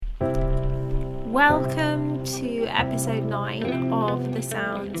Welcome to episode 9 of The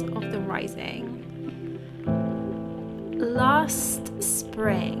Sounds of the Rising. Last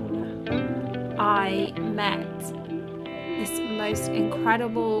spring, I met this most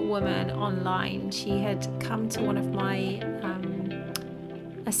incredible woman online. She had come to one of my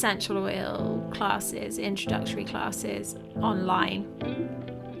essential oil classes, introductory classes online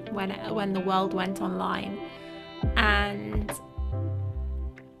when the world went online, and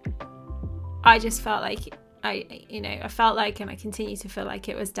I just felt like I felt like, and I continue to feel like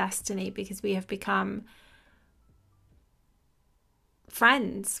it was destiny, because we have become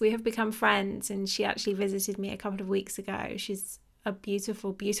friends. And she actually visited me a couple of weeks ago. She's a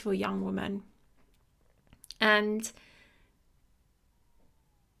beautiful, beautiful young woman. And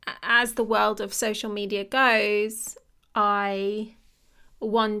as the world of social media goes, I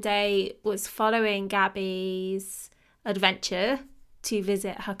one day was following Gabby's adventure to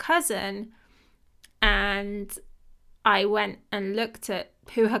visit her cousin, and I went and looked at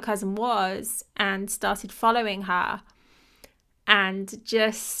who her cousin was and started following her, and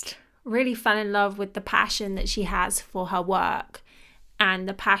just really fell in love with the passion that she has for her work, and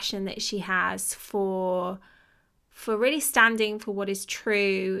the passion that she has for really standing for what is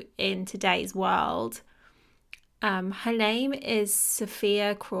true in today's world. Her name is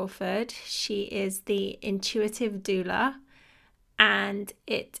Sophia Crawford. She is the intuitive doula, and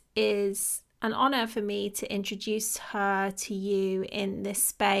it is an honor for me to introduce her to you in this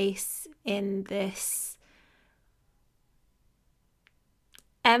space, in this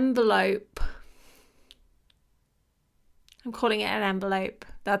envelope. I'm calling it an envelope.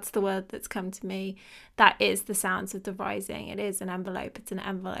 That's the word that's come to me. That is the Sounds of the Rising. It is an envelope. It's an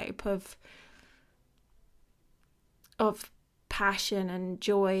envelope of passion and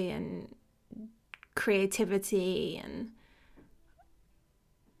joy and creativity and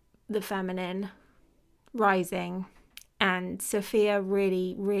the feminine rising. And Sophia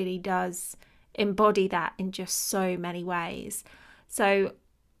really, really does embody that in just so many ways. So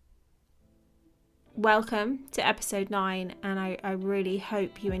welcome to episode 9, and I really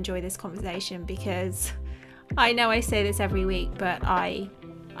hope you enjoy this conversation, because I know I say this every week, but I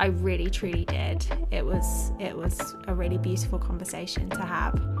really truly did. It was a really beautiful conversation to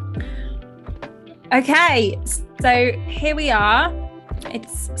have. Okay, so here we are.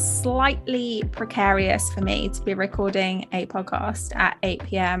 It's slightly precarious for me to be recording a podcast at 8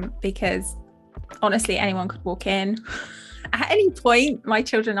 p.m. because honestly, anyone could walk in at any point. My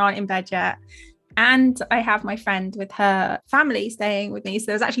children aren't in bed yet, and I have my friend with her family staying with me. So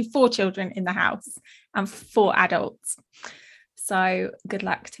there's actually 4 children in the house and 4 adults. So good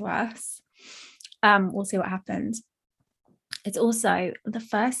luck to us. We'll see what happens. It's also the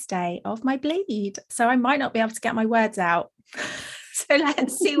first day of my bleed, so I might not be able to get my words out. So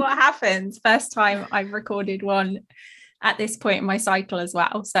let's see what happens. First time I've recorded one at this point in my cycle as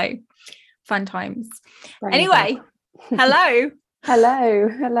well. So fun times. Anyway, hello.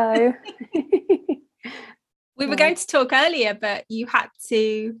 Hello. We were going to talk earlier, but you had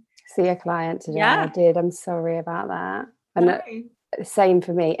to see a client today. Yeah. I did. I'm sorry about that. No. And same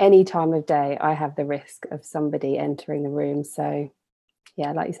for me. Any time of day, I have the risk of somebody entering the room. So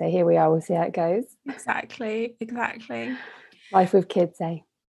yeah, like you say, here we are. We'll see how it goes. Exactly. Life with kids, eh?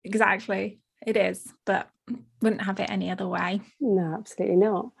 Exactly. It is, but wouldn't have it any other way. No, absolutely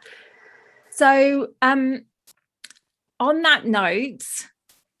not. So on that note,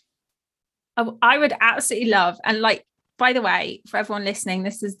 I would absolutely love, and like, by the way, for everyone listening,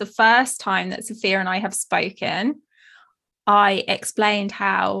 this is the first time that Sophia and I have spoken. I explained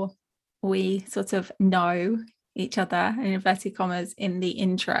how we sort of know each other, in inverted commas, in the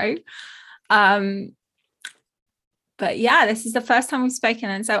intro. But yeah, this is the first time we've spoken.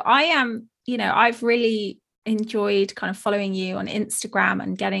 And so I am, I've really enjoyed kind of following you on Instagram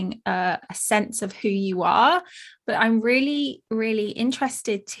and getting a sense of who you are. But I'm really, really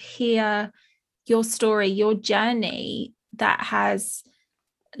interested to hear your story, your journey that has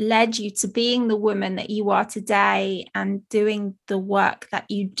led you to being the woman that you are today and doing the work that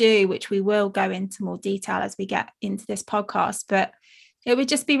you do, which we will go into more detail as we get into this podcast. But it would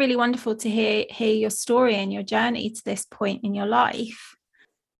just be really wonderful to hear your story and your journey to this point in your life.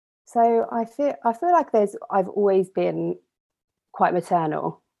 So I feel like I've always been quite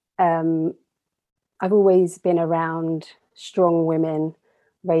maternal. I've always been around strong women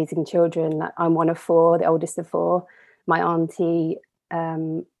raising children. I'm one of 4, the oldest of 4. My auntie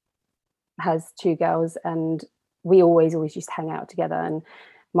has 2 girls, and we always used to hang out together. And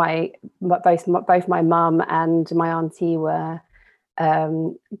both my mum and my auntie were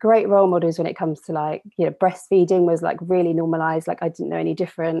Great role models when it comes to like, you know, breastfeeding was like really normalized. Like I didn't know any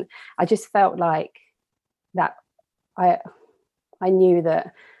different. I just felt like that I knew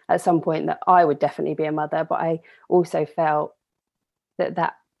that at some point that I would definitely be a mother, but I also felt that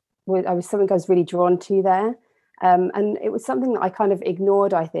I was something I was really drawn to there. And it was something that I kind of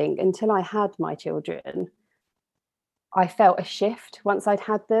ignored, I think, until I had my children. I felt a shift once I'd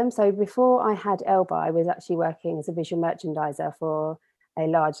had them. So before I had Elba, I was actually working as a visual merchandiser for a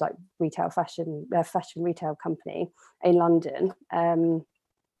large like retail fashion retail company in London. And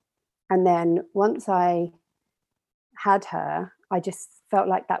then once I had her, I just felt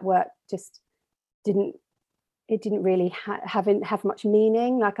like that work just didn't really have much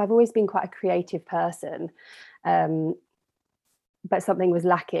meaning. Like I've always been quite a creative person, but something was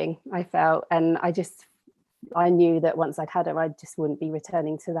lacking, I felt, and I knew that once I'd had her, I just wouldn't be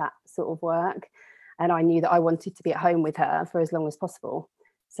returning to that sort of work. And I knew that I wanted to be at home with her for as long as possible.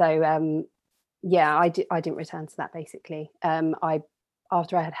 So yeah, I didn't return to that basically.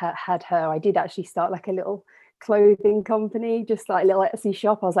 After I had her, I did actually start like a little clothing company, just like a little Etsy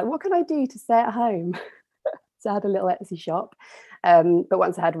shop. I was like, what can I do to stay at home? So I had a little Etsy shop. But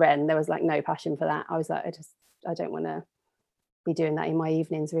once I had Ren, there was like no passion for that. I was like, I don't want to be doing that in my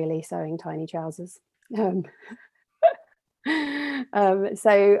evenings, really, sewing tiny trousers. So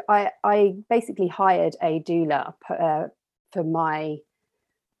I basically hired a doula for my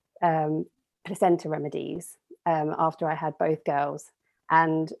placenta remedies after I had both girls.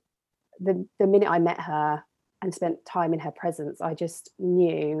 And the minute I met her and spent time in her presence, I just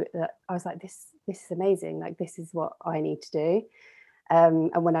knew that I was like, this is amazing. Like, this is what I need to do.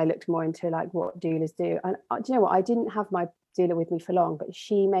 And when I looked more into like what doulas do, and do you know what? I didn't have my doula with me for long, but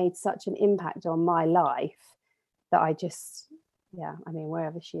she made such an impact on my life that I just, yeah, I mean,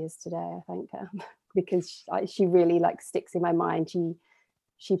 wherever she is today, I thank her because she really like sticks in my mind.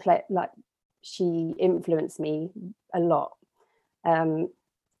 She influenced me a lot.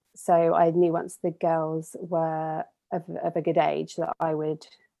 So I knew once the girls were of a good age that I would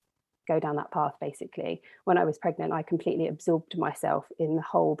go down that path. Basically, when I was pregnant, I completely absorbed myself in the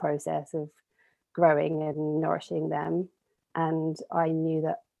whole process of growing and nourishing them. And I knew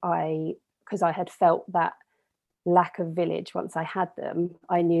that because I had felt that lack of village once I had them,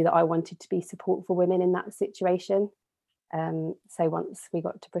 I knew that I wanted to be support for women in that situation. So once we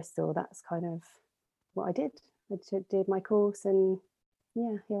got to Bristol, that's kind of what I did. I did my course, and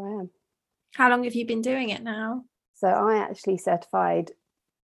yeah, here I am. How long have you been doing it now? So I actually certified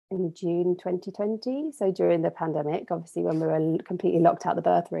in June 2020. So during the pandemic, obviously, when we were completely locked out the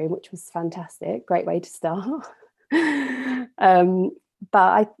birth room, which was fantastic, great way to start.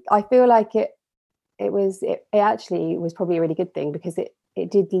 But I feel like it actually was probably a really good thing, because it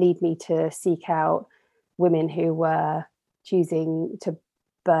did lead me to seek out women who were choosing to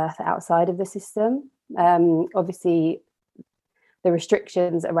birth outside of the system. Obviously, the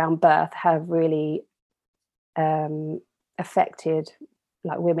restrictions around birth have really affected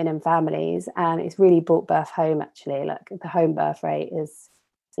like women and families, and it's really brought birth home. Actually, like the home birth rate is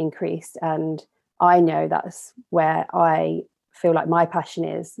increased, and I know that's where I feel like my passion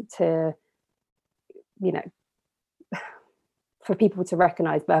is, to, you know, for people to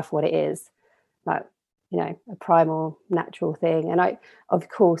recognize birth for what it is, like, you know, a primal natural thing. And I, of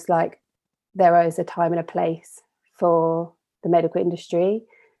course, like, there is a time and a place for the medical industry,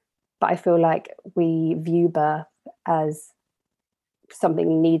 but I feel like we view birth as something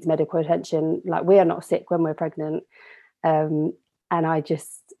that needs medical attention. Like, we are not sick when we're pregnant. And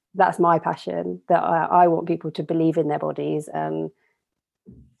that's my passion, that I want people to believe in their bodies and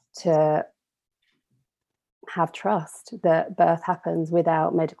to have trust that birth happens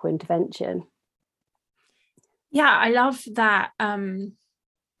without medical intervention. Yeah, I love that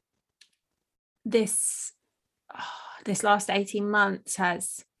this last 18 months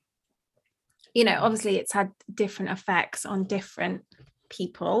has, you know, obviously it's had different effects on different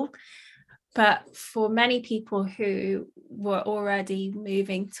people, but for many people who were already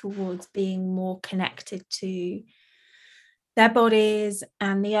moving towards being more connected to their bodies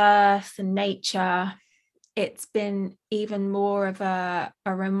and the earth and nature, it's been even more of a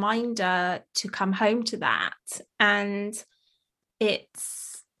reminder to come home to that. And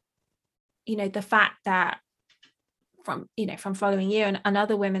it's, you know, the fact that from following you and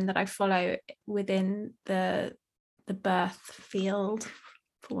other women that I follow within the birth field,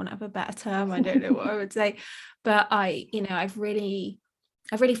 for want of a better term, I don't know what I would say, but I've really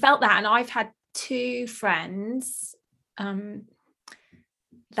felt that. And I've had two friends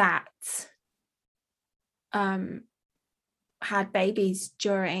that had babies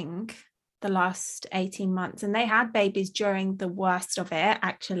during the last 18 months, and they had babies during the worst of it,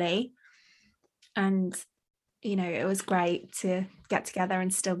 actually. And you know, it was great to get together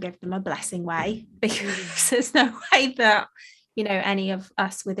and still give them a blessing way, because there's no way that, you know, any of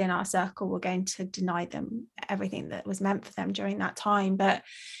us within our circle were going to deny them everything that was meant for them during that time. But,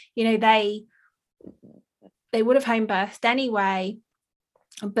 you know, they would have home birthed anyway,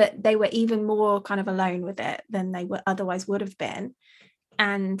 but they were even more kind of alone with it than they would otherwise would have been.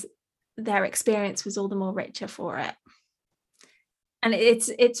 And their experience was all the more richer for it. And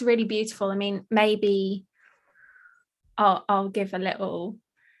it's really beautiful. I mean, maybe I'll give a little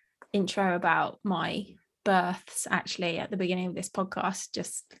intro about my births actually at the beginning of this podcast.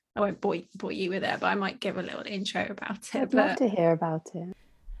 Just, I won't bore you with it, but I might give a little intro about it. I'd love to hear about it.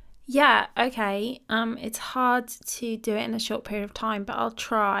 Yeah, okay. It's hard to do it in a short period of time, but I'll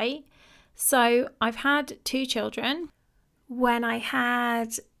try. So I've had 2 children. When I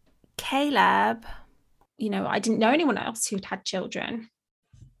had Caleb, you know, I didn't know anyone else who'd had children.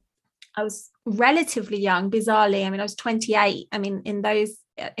 I was relatively young, bizarrely. I mean, I was 28. I mean, in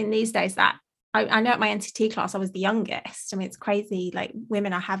these days, that I know at my NCT class, I was the youngest. I mean, it's crazy. Like,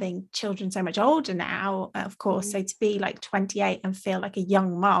 women are having children so much older now, of course. So to be like 28 and feel like a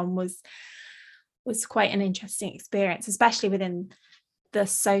young mum was quite an interesting experience, especially within the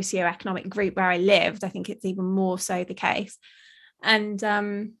socioeconomic group where I lived. I think it's even more so the case. And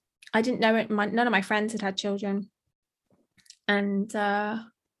I didn't know it. None of my friends had children. And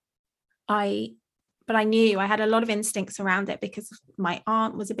but I knew I had a lot of instincts around it, because my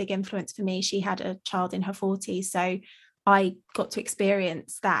aunt was a big influence for me. She had a child in her 40s. So I got to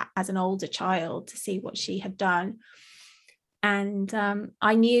experience that as an older child, to see what she had done. And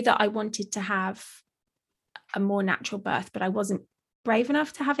I knew that I wanted to have a more natural birth, but I wasn't brave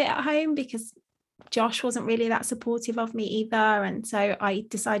enough to have it at home, because Josh wasn't really that supportive of me either. And so I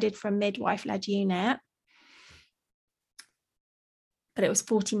decided for a midwife-led unit. But it was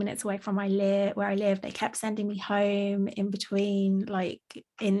 40 minutes away from where I lived. They kept sending me home in between, like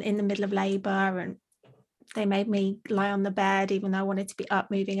in the middle of labor, and they made me lie on the bed even though I wanted to be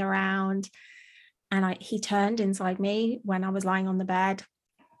up moving around. And he turned inside me when I was lying on the bed.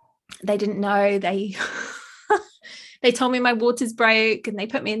 They didn't know. They told me my waters broke, and they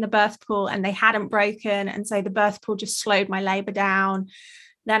put me in the birth pool, and they hadn't broken. And so the birth pool just slowed my labor down.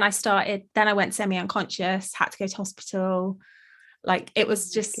 Then I went semi-unconscious, had to go to hospital. Like, it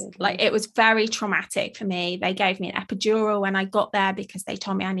was just like, it was very traumatic for me. They gave me an epidural when I got there, because they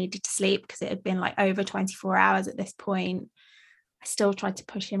told me I needed to sleep, because it had been like over 24 hours at this point. I still tried to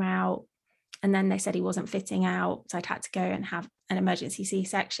push him out, and then they said he wasn't fitting out, so I'd had to go and have an emergency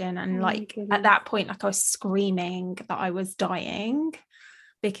C-section. And at that point, like, I was screaming that I was dying,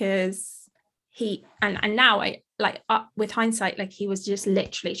 because and now I with hindsight, like, he was just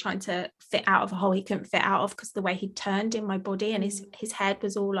literally trying to fit out of a hole he couldn't fit out of, because the way he turned in my body, and his head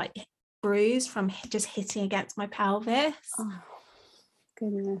was all like bruised from just hitting against my pelvis. Oh,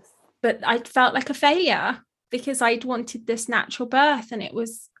 goodness. But I felt like a failure, because I'd wanted this natural birth, and it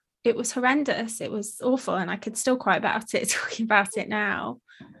was horrendous. It was awful, and I could still cry about it talking about it now.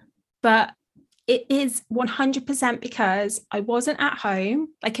 But it is 100% because I wasn't at home.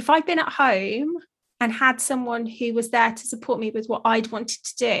 Like, if I'd been at home and had someone who was there to support me with what I'd wanted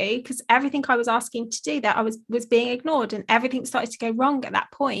to do, because everything I was asking to do that I was being ignored, and everything started to go wrong at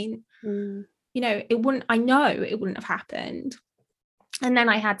that point. You know, it wouldn't have happened. And then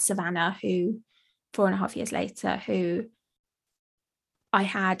I had Savannah, who 4.5 years later, who I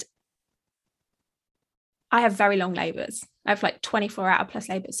have very long labors. I have like 24-hour plus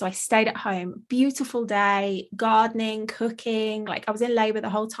labors. So I stayed at home, beautiful day, gardening, cooking. Like, I was in labor the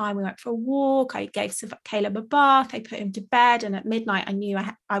whole time. We went for a walk. I gave Caleb a bath. I put him to bed. And at midnight, I knew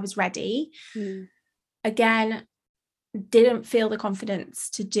I was ready. Again, didn't feel the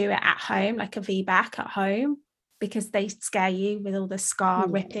confidence to do it at home, like a VBAC at home, because they scare you with all the scar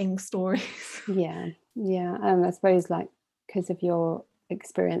ripping stories. Yeah. I suppose, like, because of your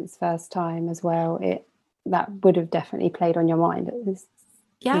experience first time as well, that would have definitely played on your mind.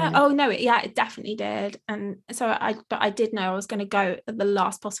 It definitely did. And so I did know I was going to go at the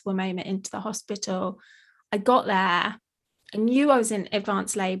last possible moment into the hospital. I got there, I knew I was in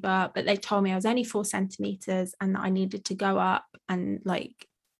advanced labor, but they told me I was only 4 centimeters and that I needed to go up, and I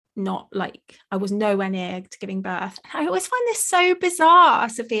was nowhere near to giving birth. And I always find this so bizarre,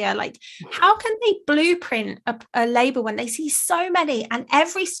 Sophia. Like, how can they blueprint a labor when they see so many, and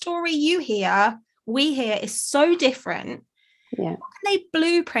every story we hear is so different? Yeah. How can they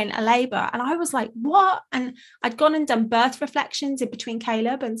blueprint a labor? And I was like, what? And I'd gone and done birth reflections in between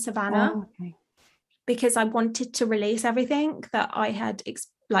Caleb and Savannah, because I wanted to release everything that I had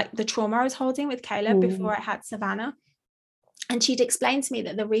like the trauma I was holding with Caleb before I had Savannah. And she'd explained to me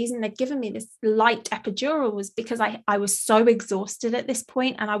that the reason they'd given me this light epidural was because I was so exhausted at this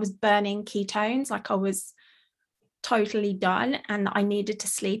point, and I was burning ketones, like I was totally done, and I needed to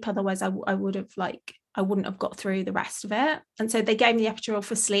sleep. Otherwise I wouldn't have got through the rest of it. And so they gave me the epidural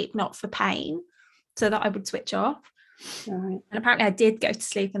for sleep, not for pain, so that I would switch off. Right. And apparently I did go to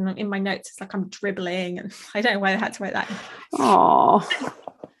sleep, and in my notes it's like I'm dribbling, and I don't know why I had to write that. Oh.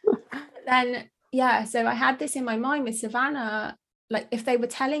 Then so I had this in my mind with Savannah, like if they were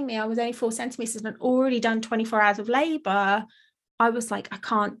telling me I was only 4 centimeters and already done 24 hours of labor, I was like, I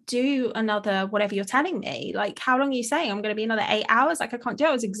can't do another whatever you're telling me. Like, how long are you saying I'm going to be another 8 hours? Like, I can't do it.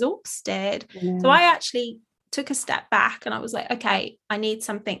 I was exhausted. Yeah. So I actually took a step back, and I was like, okay, I need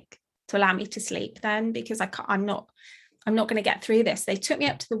something to allow me to sleep then, because I'm not going to get through this. They took me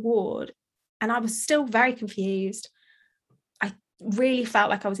up to the ward, and I was still very confused. I really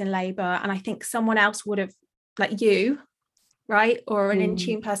felt like I was in labor, and I think someone else would have, like you, right, or an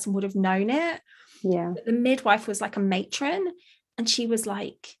in-tune person would have known it. Yeah. But the midwife was like a matron, and she was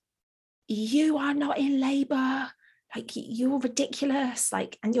like, you are not in labor, like you're ridiculous,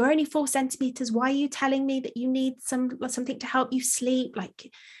 like, and you're only 4 centimeters, why are you telling me that you need something to help you sleep?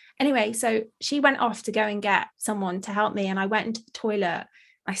 Like, anyway, so she went off to go and get someone to help me, and I went into the toilet.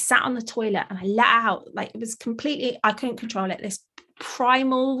 I sat on the toilet and I let out, like, it was completely, I couldn't control it, this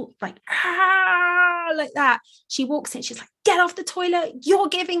primal, like that. She walks in, she's like, get off the toilet, you're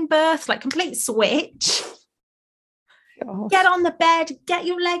giving birth, like complete switch. God. Get on the bed, get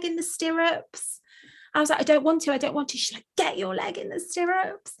your leg in the stirrups. I was like, I don't want to. She's like, get your leg in the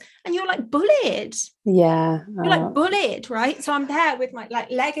stirrups. And you're like bullied. Yeah. You're like bullied, right? So I'm there with my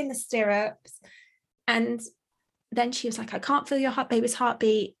like leg in the stirrups. And then she was like, I can't feel your baby's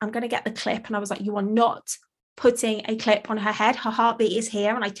heartbeat. I'm going to get the clip. And I was like, you are not putting a clip on her head. Her heartbeat is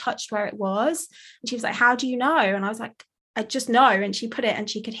here. And I touched where it was. And she was like, how do you know? And I was like, I just know. And she put it, and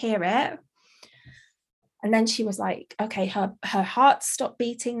she could hear it. And then she was like, okay, her heart stopped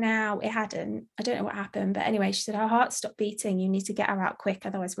beating now. It hadn't. I don't know what happened. But anyway, she said, her heart stopped beating. You need to get her out quick.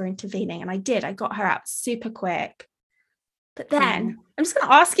 Otherwise, we're intervening. And I did. I got her out super quick. But then I'm just going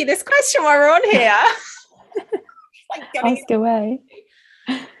to ask you this question while we're on here. Ask away.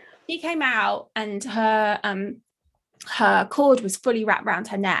 She came out, and her cord was fully wrapped around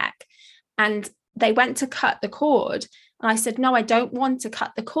her neck. And they went to cut the cord. And I said, no, I don't want to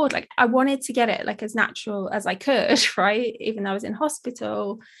cut the cord. Like, I wanted to get it like as natural as I could, right? Even though I was in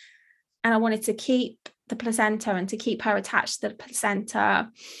hospital, and I wanted to keep the placenta and to keep her attached to the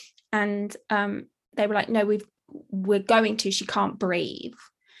placenta. And they were like, no, we're going to, she can't breathe.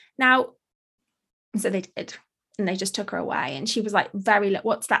 Now, so they did, and they just took her away. And she was like,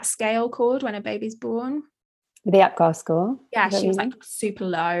 what's that scale called when a baby's born? The APGAR score. Yeah, she was like super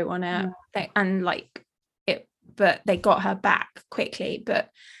low on it. Yeah. And like, but they got her back quickly. But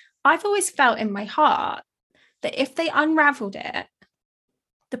I've always felt in my heart that if they unraveled it,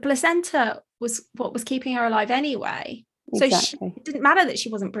 the placenta was what was keeping her alive anyway. Exactly. So it didn't matter that she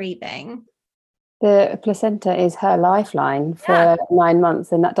wasn't breathing. The placenta is her lifeline for 9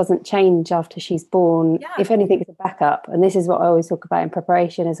 months, and that doesn't change after she's born. Yeah. If anything, it's a backup. And this is what I always talk about in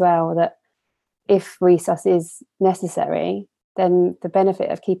preparation as well, that if resus is necessary, then the benefit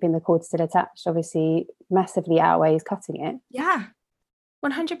of keeping the cord still attached obviously massively outweighs cutting it. Yeah,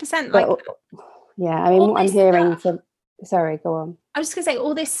 100%. Like, yeah, I mean, what I'm hearing from, sorry, go on. I was just going to say,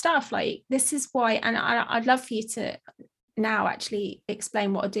 all this stuff, like, this is why, and I'd love for you to now actually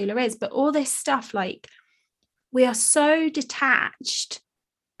explain what a doula is, but all this stuff, like, we are so detached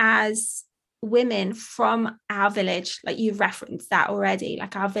as women from our village, like you've referenced that already,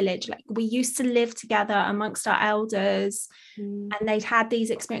 like our village, like we used to live together amongst our elders, and they'd had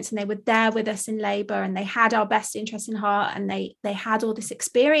these experiences, and they were there with us in labor, and they had our best interest in heart, and they had all this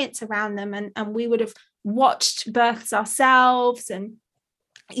experience around them, and we would have watched births ourselves, and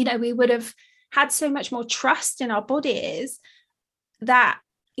you know, we would have had so much more trust in our bodies that,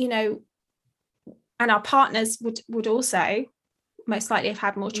 you know, and our partners would also most likely have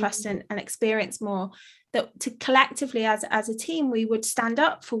had more trust and experience more, that to collectively as a team we would stand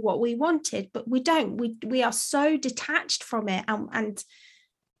up for what we wanted. But we don't, we are so detached from it,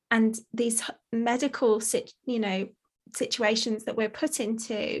 and these medical situations that we're put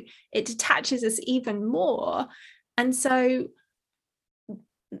into, it detaches us even more. And so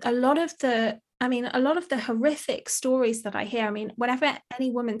a lot of the horrific stories that I hear, I mean, whenever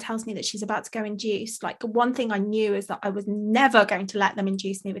any woman tells me that she's about to go induce, like, one thing I knew is that I was never going to let them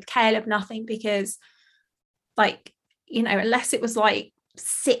induce me with Caleb, nothing, because, like, you know, unless it was like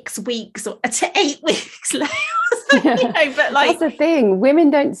 6 weeks or to 8 weeks later. But that's the thing, women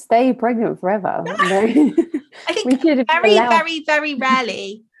don't stay pregnant forever. No. I think we should have very, allowed... very, very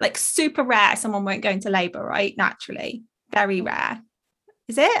rarely, like super rare, someone won't go into labor, right? Naturally, very rare.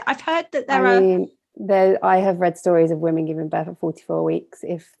 Is it? I've heard that I have read stories of women giving birth at 44 weeks,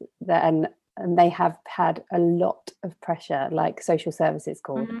 and they have had a lot of pressure, like social services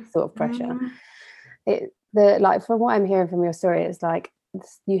called sort of pressure. Like from what I'm hearing from your story, it's like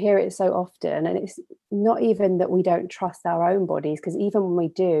you hear it so often, and it's not even that we don't trust our own bodies, because even when we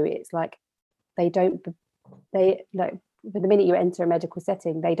do, it's like they like the minute you enter a medical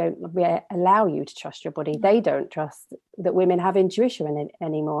setting, they don't allow you to trust your body. They don't trust that women have intuition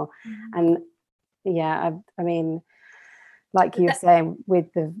anymore. And I mean, like you were saying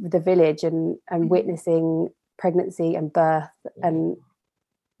with the village and witnessing pregnancy and birth, and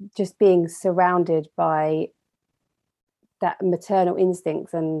just being surrounded by that maternal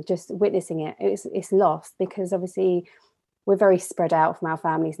instincts and just witnessing it's lost, because obviously we're very spread out from our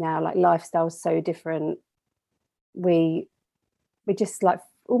families now, like lifestyle's so different. We just like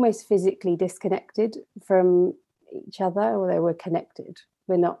almost physically disconnected from each other, although we're connected.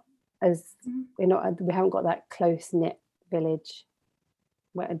 We haven't got that close-knit village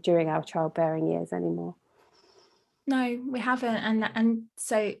during our childbearing years anymore. No, we haven't. And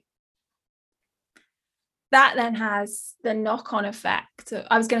so that then has the knock-on effect.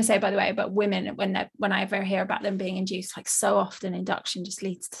 I was going to say, by the way, about women, when I ever hear about them being induced, like so often induction just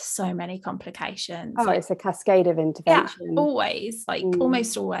leads to so many complications. Oh, it's a cascade of intervention. Yeah, always, like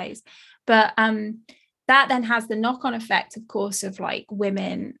almost always. But that then has the knock-on effect, of course, of like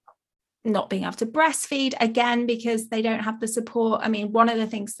women not being able to breastfeed again because they don't have the support. I mean, one of the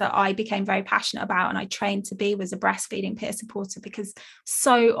things that I became very passionate about and I trained to be was a breastfeeding peer supporter, because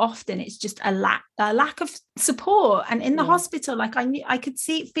so often it's just a lack of support. And in the hospital, like I could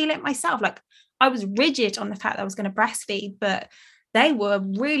feel it myself. Like I was rigid on the fact that I was going to breastfeed, but they were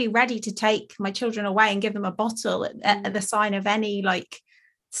really ready to take my children away and give them a bottle at the sign of any like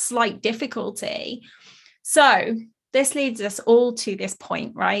slight difficulty. So this leads us all to this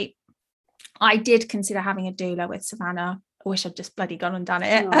point, right? I did consider having a doula with Savannah. I wish I'd just bloody gone and done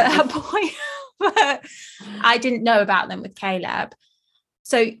it at that point, but I didn't know about them with Caleb.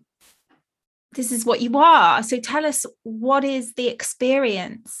 So this is what you are. So tell us, what is the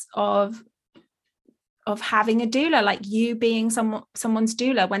experience of having a doula, like you being someone's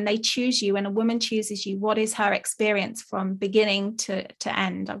doula when they choose you, when a woman chooses you? What is her experience from beginning to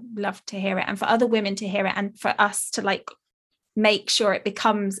end? I'd love to hear it, and for other women to hear it, and for us to like make sure it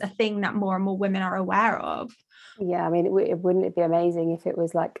becomes a thing that more and more women are aware of. Yeah, I mean, wouldn't it be amazing if it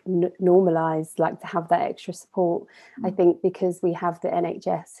was like normalized, like to have that extra support? I think because we have the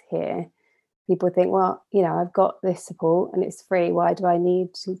NHS here, people think, well, you know, I've got this support and it's free. Why do I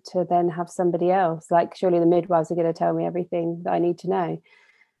need to then have somebody else? Like, surely the midwives are going to tell me everything that I need to know.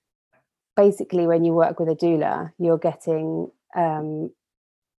 Basically, when you work with a doula, you're getting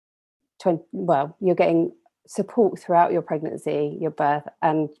you're getting support throughout your pregnancy, your birth,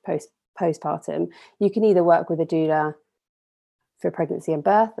 and postpartum. You can either work with a doula for pregnancy and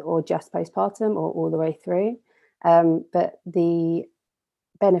birth, or just postpartum, or all the way through. But the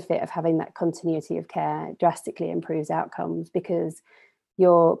benefit of having that continuity of care drastically improves outcomes, because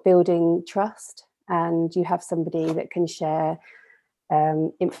you're building trust and you have somebody that can share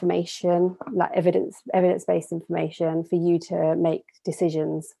information, like evidence-based information, for you to make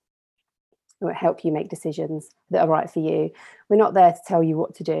decisions, or help you make decisions that are right for you. We're not there to tell you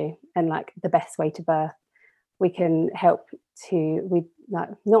what to do and like the best way to birth. We can help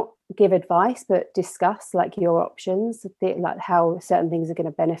not give advice, but discuss like your options, like how certain things are going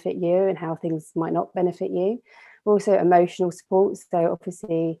to benefit you and how things might not benefit you. We're also emotional support. So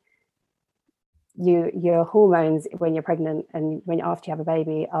obviously your hormones when you're pregnant and after you have a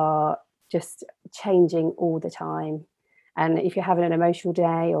baby are just changing all the time. And if you're having an emotional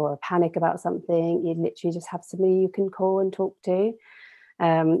day or a panic about something, you literally just have somebody you can call and talk to.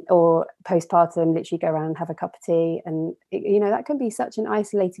 Or postpartum, literally go around and have a cup of tea. And, that can be such an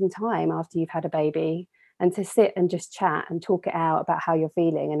isolating time after you've had a baby. And to sit and just chat and talk it out about how you're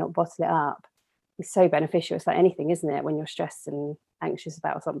feeling and not bottle it up is so beneficial. It's like anything, isn't it? When you're stressed and anxious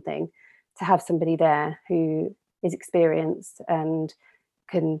about something, to have somebody there who is experienced and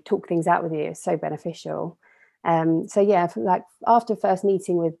can talk things out with you is so beneficial. Like after first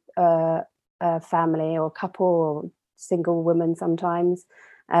meeting with a family or a couple or single woman sometimes,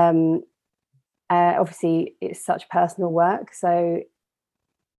 obviously it's such personal work, so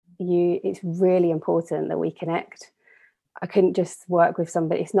it's really important that we connect. I couldn't just work with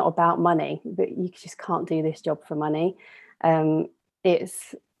somebody. It's not about money, but you just can't do this job for money.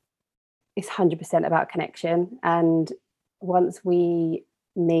 it's 100% about connection. And once we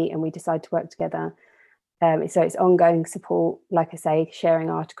meet and we decide to work together, so it's ongoing support, like I say, sharing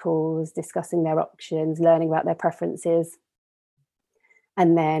articles, discussing their options, learning about their preferences.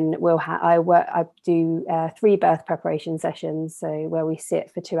 And then I do 3 birth preparation sessions, so where we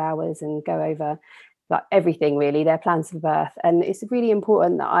sit for 2 hours and go over like everything, really, their plans for birth. And it's really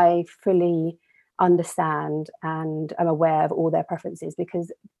important that I fully understand and am aware of all their preferences,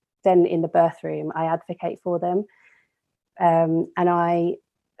 because then in the birth room I advocate for them. And I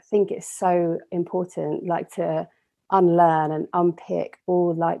think it's so important, like, to unlearn and unpick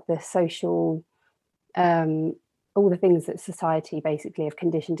all like the social all the things that society basically have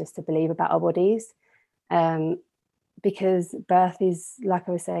conditioned us to believe about our bodies, because birth is, like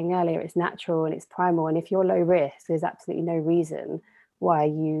I was saying earlier, it's natural and it's primal, and if you're low risk, there's absolutely no reason why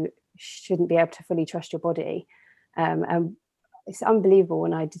you shouldn't be able to fully trust your body. And it's unbelievable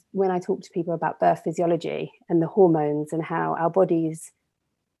when I talk to people about birth physiology and the hormones and how our bodies,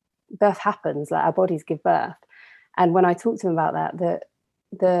 birth happens, like our bodies give birth. And when I talk to them about that,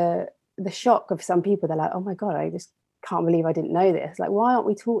 the shock of some people, they're like, oh my God, I just can't believe I didn't know this. Like, why aren't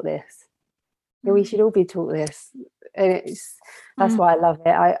we taught this? We should all be taught this. And that's why I love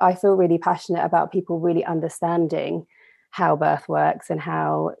it. I feel really passionate about people really understanding how birth works and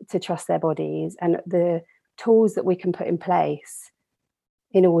how to trust their bodies, and the tools that we can put in place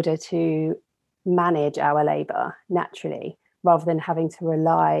in order to manage our labour naturally, rather than having to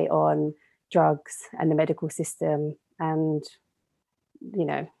rely on drugs and the medical system and, you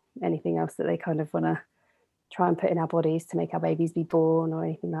know, anything else that they kind of want to try and put in our bodies to make our babies be born or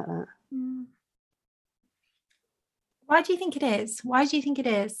anything like that. Why do you think it is? Why do you think it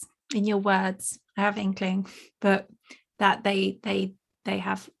is, in your words, I have inkling, but that they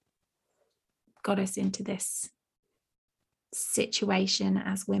have got us into this situation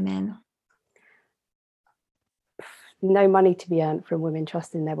as women? No money to be earned from women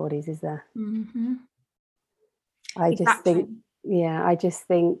trusting their bodies, is there? Mm-hmm. I just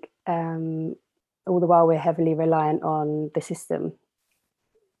think all the while we're heavily reliant on the system,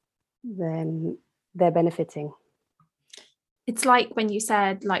 then they're benefiting. It's like when you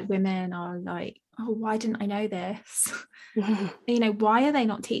said, like, women are like, oh, why didn't I know this? You know, why are they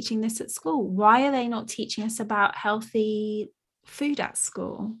not teaching this at school? Why are they not teaching us about healthy food at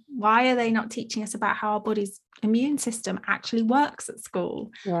school? Why are they not teaching us about how our body's immune system actually works at school?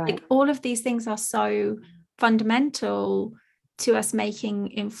 Right. Like, all of these things are so fundamental to us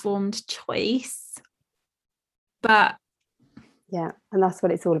making informed choice. But yeah, and that's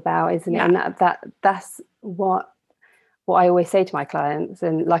what it's all about, isn't it? Yeah. And that's what I always say to my clients.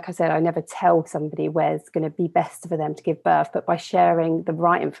 And like I said, I never tell somebody where it's going to be best for them to give birth, but by sharing the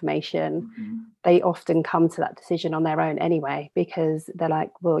right information, they often come to that decision on their own anyway, because they're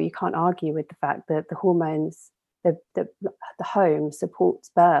like, well, you can't argue with the fact that the hormones, the home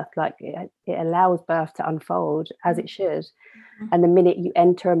supports birth, like it allows birth to unfold as it should. And the minute you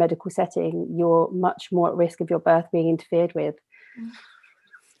enter a medical setting, you're much more at risk of your birth being interfered with.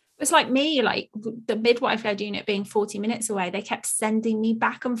 It's like me, like the midwife led unit being 40 minutes away, they kept sending me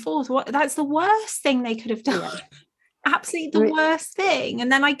back and forth. That's the worst thing they could have done. Yeah. Absolutely the worst thing.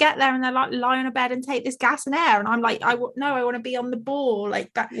 And then I get there and they're like, lie on a bed and take this gas and air, and I'm like, I want to be on the ball,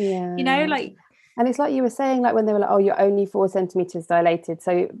 like that. Yeah. You know, like. And it's like you were saying, like when they were like, oh, you're only 4 centimeters dilated.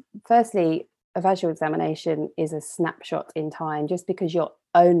 So firstly, a vaginal examination is a snapshot in time. Just because you're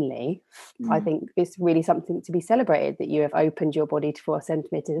only, I think it's really something to be celebrated that you have opened your body to 4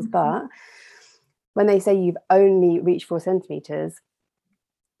 centimeters. But when they say you've only reached 4 centimeters,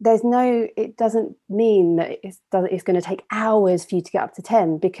 it doesn't mean that it's going to take hours for you to get up to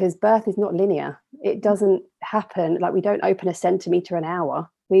 10, because birth is not linear. It doesn't happen. Like, we don't open a centimeter an hour.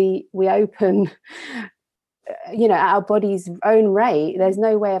 We open, you know, at our body's own rate. There's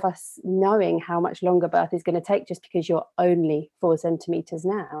no way of us knowing how much longer birth is going to take just because you're only 4 centimeters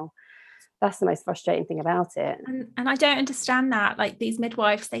now. That's the most frustrating thing about it. And I don't understand that. Like, these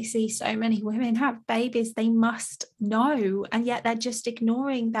midwives, they see so many women have babies, they must know, and yet they're just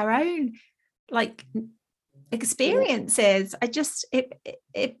ignoring their own like experiences.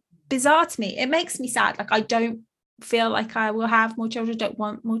 It bizarre to me. It makes me sad. Like, I don't feel like I will have more children, don't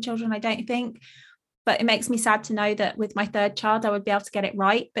want more children, I don't think. But it makes me sad to know that with my 3rd child, I would be able to get it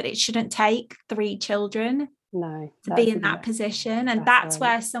right. But it shouldn't take 3 children to be in that position. And that's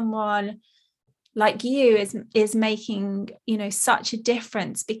where someone like you is making, you know, such a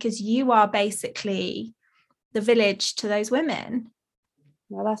difference, because you are basically the village to those women.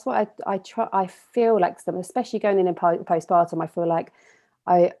 Well, that's what I feel like, especially going in postpartum. I feel like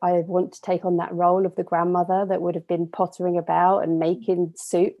I want to take on that role of the grandmother that would have been pottering about and making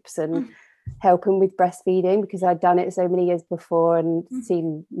soups and helping with breastfeeding, because I'd done it so many years before and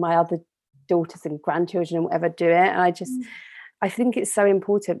seen my other daughters and grandchildren and whatever do it. And I think it's so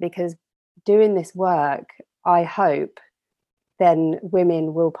important, because doing this work, I hope then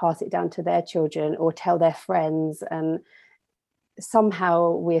women will pass it down to their children or tell their friends, and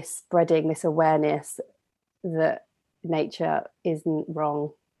somehow we're spreading this awareness that nature isn't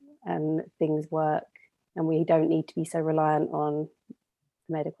wrong and things work, and we don't need to be so reliant on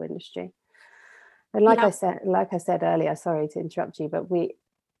the medical industry. And like I said earlier, sorry to interrupt you, but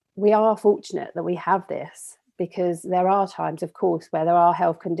we are fortunate that we have this, because there are times, of course, where there are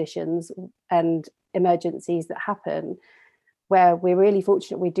health conditions and emergencies that happen where we're really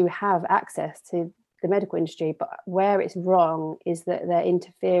fortunate we do have access to the medical industry. But where it's wrong is that they're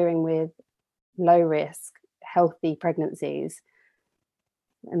interfering with low risk, healthy pregnancies.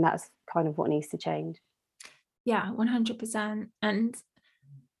 And that's kind of what needs to change. Yeah, 100%. And,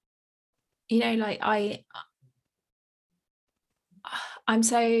 you know, like I'm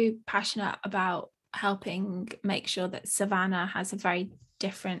so passionate about helping make sure that Savannah has a very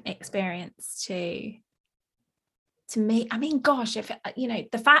different experience to me. I mean, gosh, if you know,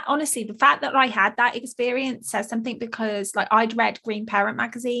 the fact that I had that experience says something, because like I'd read Green Parent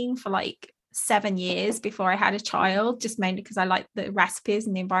magazine for like 7 years before I had a child, just mainly because I like the recipes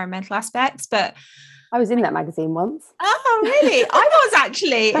and the environmental aspects. But I was in that magazine once. Oh, really? I was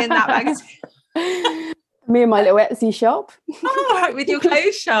actually in that magazine. Me and my little Etsy shop. Oh, right, with your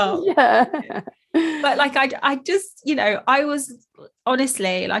clothes shop. Yeah. But like I just, you know, I was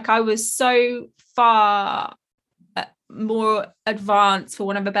honestly like, I was so far more advanced, for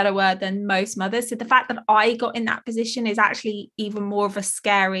want of a better word, than most mothers. So the fact that I got in that position is actually even more of a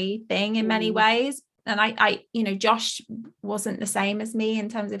scary thing in many ways. And I you know, Josh wasn't the same as me in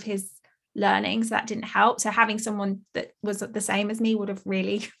terms of his learning, so that didn't help. So having someone that was the same as me would have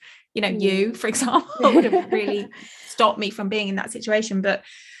really, you know, you, for example, would have really stopped me from being in that situation. But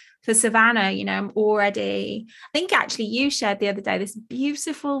for Savannah, you know, I'm already, I think actually you shared the other day this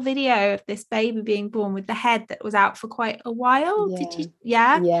beautiful video of this baby being born with the head that was out for quite a while. Yeah. Did you?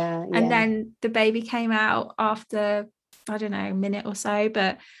 Yeah. And then the baby came out after, I don't know, a minute or so.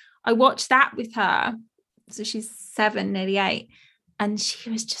 But I watched that with her. So she's 7, nearly 8. And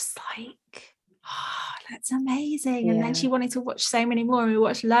she was just like, oh, that's amazing. Yeah. And then she wanted to watch so many more, and we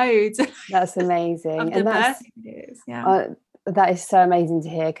watched loads. That's amazing. And that's videos. Yeah. That is so amazing to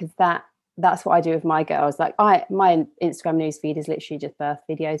hear, because that's what I do with my girls. Like my Instagram newsfeed is literally just birth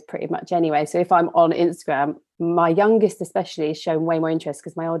videos pretty much anyway. So if I'm on Instagram, my youngest especially is showing way more interest,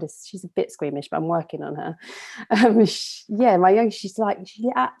 because my oldest, she's a bit squeamish, but I'm working on her. My youngest, she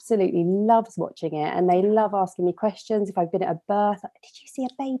absolutely loves watching it, and they love asking me questions. If I've been at a birth, like, did you see a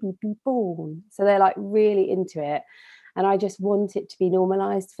baby be born? So they're like really into it, and I just want it to be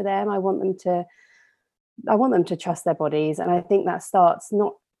normalized for them. I want them to trust their bodies. And I think that starts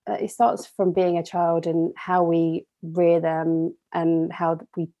from being a child and how we rear them, and how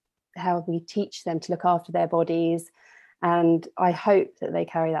we teach them to look after their bodies. And I hope that they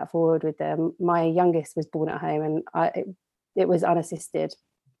carry that forward with them. My youngest was born at home, and it was unassisted,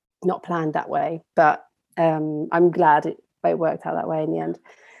 not planned that way, but I'm glad it worked out that way in the end.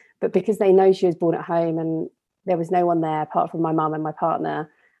 But because they know she was born at home and there was no one there apart from my mum and my partner,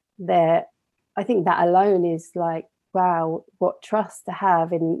 I think that alone is like, wow, what trust to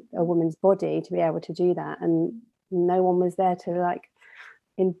have in a woman's body to be able to do that. And no one was there to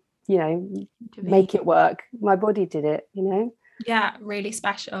make it work. My body did it, you know? Yeah, really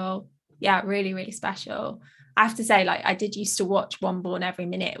special. Yeah, really, really special. I have to say, like, I did used to watch One Born Every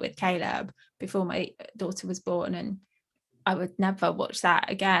Minute with Caleb before my daughter was born, and I would never watch that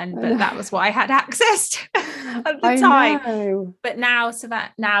again, but that was what I had access to at the time. Know. But now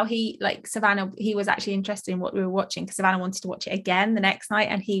Savannah, he was actually interested in what we were watching, because Savannah wanted to watch it again the next night,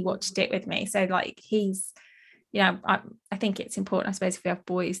 and he watched it with me. So like, he's, you know, I think it's important, I suppose, if we have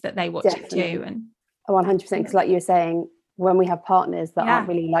boys, that they watch Definitely. It too. And 100%, because like you were saying, when we have partners that aren't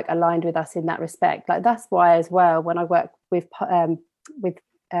really like aligned with us in that respect, like that's why as well, when I work with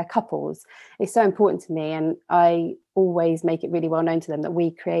couples, it's so important to me, and I always make it really well known to them that we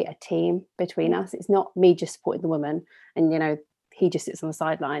create a team between us. It's not me just supporting the woman and, you know, he just sits on the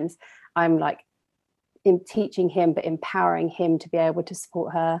sidelines. I'm like in teaching him, but empowering him to be able to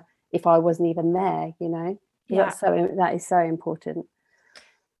support her if I wasn't even there, you know. That is so important.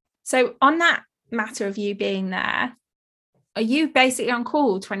 So on that matter of you being there, are you basically on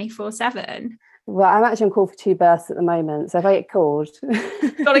call 24/7? Well, I'm actually on call for 2 births at the moment, so if I get called,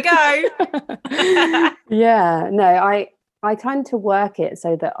 gotta go. Yeah, no, I tend to work it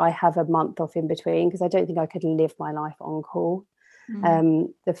so that I have a month off in between, because I don't think I could live my life on call.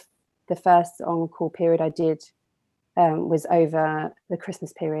 The first on call period I did was over the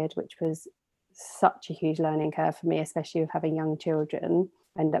Christmas period, which was such a huge learning curve for me, especially with having young children.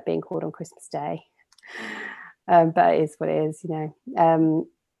 I ended up being called on Christmas Day, but it is what it is,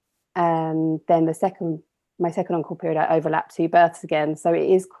 and then my second on call period, I overlapped 2 births again, so it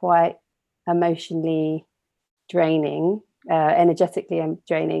is quite emotionally draining, energetically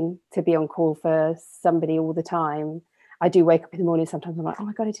draining to be on call for somebody all the time. I do wake up in the morning sometimes, I'm like, oh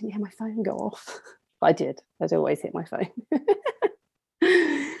my god, I didn't hear my phone go off. But I did. I'd always hit my phone.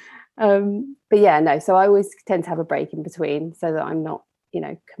 But yeah, no, so I always tend to have a break in between so that I'm not,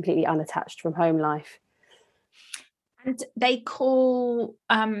 completely unattached from home life. And they call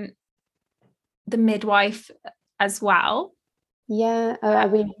the midwife as well? Yeah,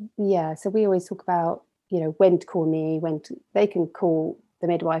 so we always talk about, when to call me, they can call the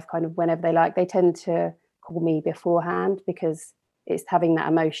midwife kind of whenever they like. They tend to call me beforehand because it's having that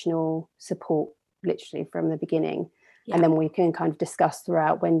emotional support literally from the beginning. Yeah. And then we can kind of discuss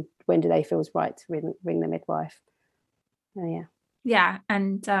throughout when do they feel is right to ring the midwife. Yeah.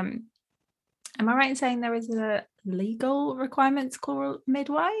 And am I right in saying there is a legal requirement to call a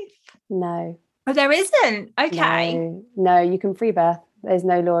midwife? No. Oh, there isn't? Okay. No, you can free birth. There's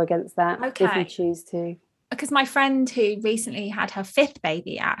no law against that. Okay. If you choose to. Because my friend who recently had her 5th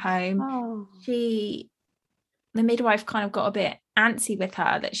baby at home, the midwife kind of got a bit antsy with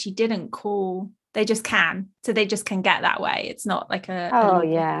her that she didn't call. They just can. So they just can get that way. It's not like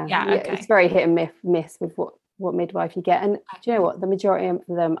yeah. Okay. It's very hit and miss with what midwife you get. And do you know what? The majority of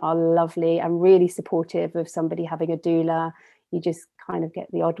them are lovely and really supportive of somebody having a doula. You just kind of get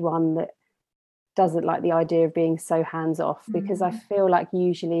the odd one that doesn't like the idea of being so hands off, because I feel like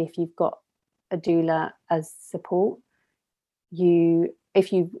usually if you've got a doula as support,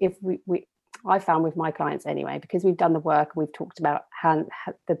 I found with my clients anyway, because we've done the work and we've talked about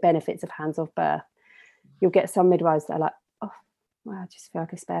the benefits of hands-off birth, you'll get some midwives that are like, oh, well, I just feel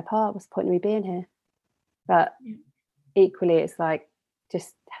like a spare part. What's the point of me being here? But equally, it's like,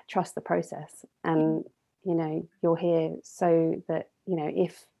 just trust the process. And, you're here so that,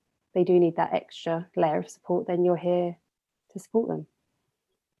 if they do need that extra layer of support, then you're here to support them.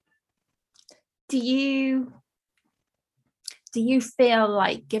 Do you feel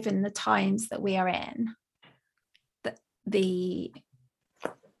like, given the times that we are in, that the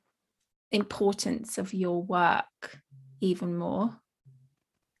importance of your work even more?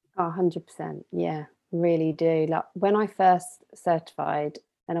 100%. Yeah, really do. Like when I first certified,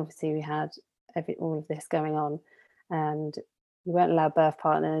 and obviously we had all of this going on, and you weren't allowed birth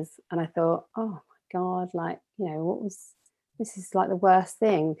partners, and I thought, oh my god, this is like the worst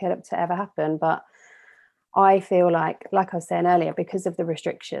thing to ever happen. But I feel like I was saying earlier, because of the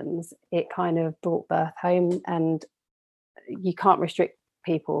restrictions, it kind of brought birth home, and you can't restrict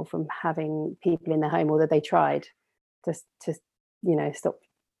people from having people in their home, although they tried to stop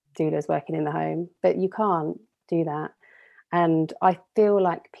doulas working in the home, but you can't do that. And I feel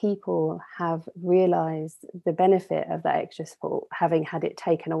like people have realized the benefit of that extra support, having had it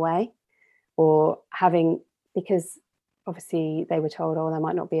taken away, because obviously they were told, oh, there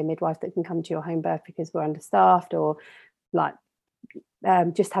might not be a midwife that can come to your home birth because we're understaffed, or like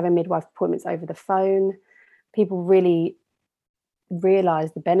just having midwife appointments over the phone. People really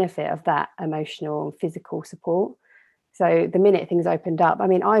realize the benefit of that emotional and physical support. So the minute things opened up, I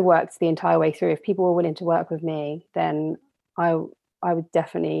mean, I worked the entire way through. If people were willing to work with me, then I would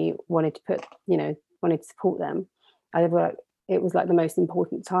definitely wanted to support them. It was like the most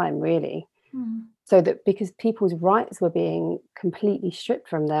important time, really. So that, because people's rights were being completely stripped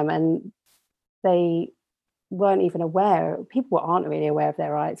from them, and they weren't even aware. People aren't really aware of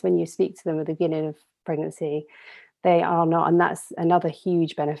their rights. When you speak to them at the beginning of pregnancy, they are not. And that's another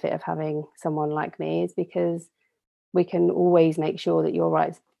huge benefit of having someone like me, is because we can always make sure that your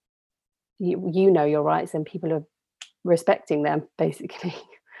rights, you know your rights, and people are respecting them, basically.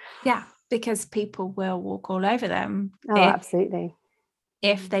 Yeah, because people will walk all over them. Absolutely.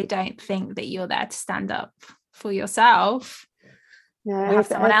 If they don't think that you're there to stand up for yourself, have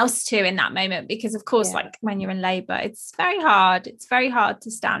someone else to in that moment. Because of course, like when you're in labor, it's very hard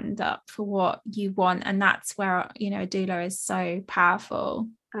to stand up for what you want, and that's where a doula is so powerful.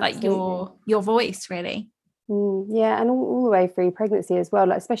 Absolutely. Like your voice, really. Yeah, and all the way through pregnancy as well,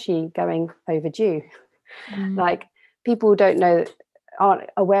 like especially going overdue. Like people aren't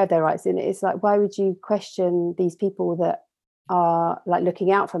aware of their rights, and it's like, why would you question these people that are like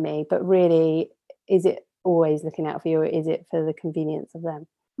looking out for me? But really, is it always looking out for you, or is it for the convenience of them?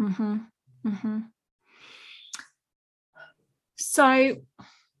 So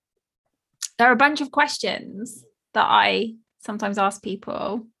there are a bunch of questions that I sometimes ask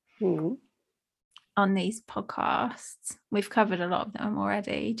people on these podcasts. We've covered a lot of them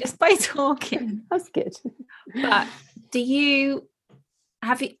already just by talking. That's good. But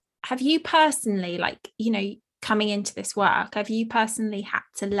have you personally, like, you know, coming into this work, have you personally had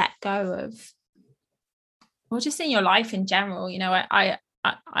to let go of, or just in your life in general? You know,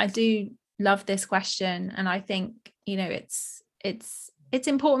 I do love this question, and I think, you know, it's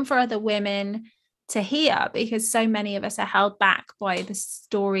important for other women to hear, because so many of us are held back by the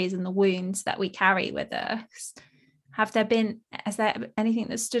stories and the wounds that we carry with us. Has there anything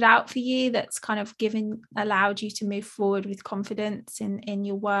that stood out for you that's kind of allowed you to move forward with confidence in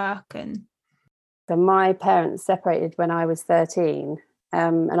your work? And so my parents separated when I was 13,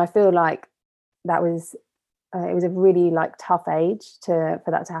 and I feel like that was it was a really like tough age for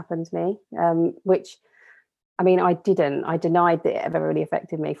that to happen to me, which, I mean, I denied that it ever really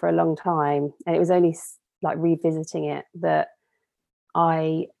affected me for a long time. And it was only like revisiting it that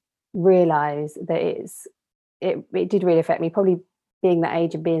I realized that it did really affect me, probably being that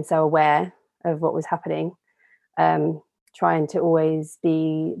age and being so aware of what was happening, trying to always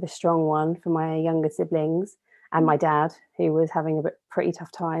be the strong one for my younger siblings and my dad, who was having a pretty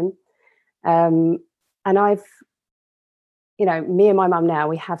tough time. And I've, you know, me and my mum now,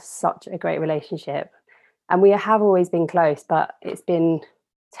 we have such a great relationship, and we have always been close, but it's been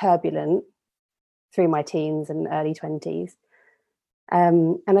turbulent through my teens and early 20s.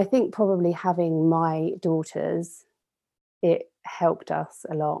 And I think probably having my daughters, it helped us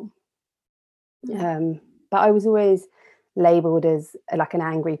a lot. But I was always labelled as like an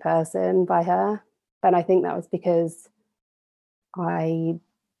angry person by her. And I think that was because I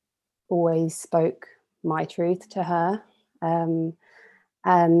always spoke my truth to her.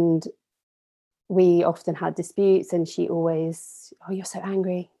 And we often had disputes, and she always, oh, you're so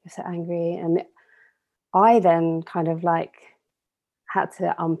angry. And I then kind of like had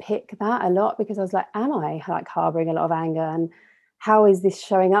to unpick that a lot, because I was like, am I like harboring a lot of anger, and how is this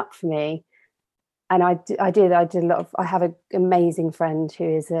showing up for me? And I did a lot of, I have an amazing friend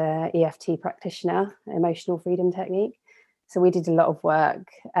who is a EFT practitioner, emotional freedom technique. So we did a lot of work,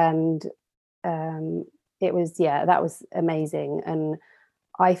 and it was, that was amazing. And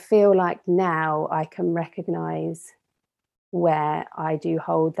I feel like now I can recognize where I do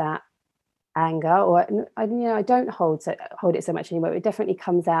hold that anger, or, you know, I don't hold it so much anymore. It definitely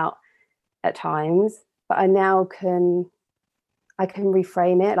comes out at times, but I now can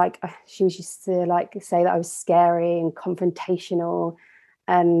reframe it. Like, she used to like say that I was scary and confrontational,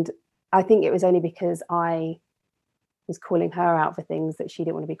 and I think it was only because I was calling her out for things that she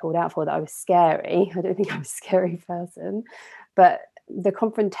didn't want to be called out for that I was scary. I don't think I'm a scary person, but the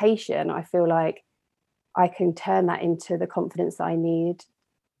confrontation, I feel like I can turn that into the confidence that I need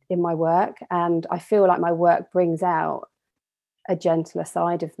in my work. And I feel like my work brings out a gentler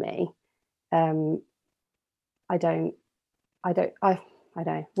side of me. I don't,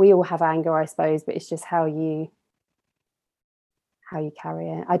 we all have anger, I suppose, but it's just how you carry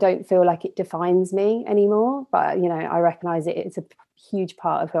it. I don't feel like it defines me anymore, but, you know, I recognize it's a huge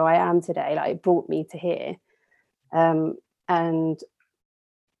part of who I am today. Like, it brought me to here. And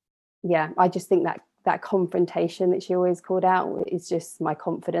yeah, I just think that confrontation that she always called out is just my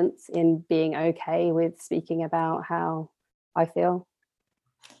confidence in being okay with speaking about how I feel,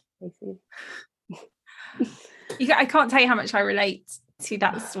 basically. I can't tell you how much I relate to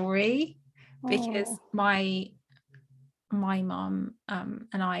that story, because my mum and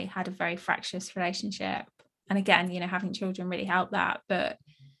I had a very fractious relationship. And again, you know, having children really helped that. But,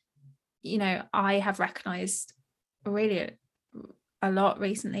 you know, I have recognized really a lot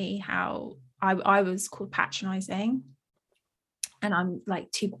recently how I was called patronizing, and I'm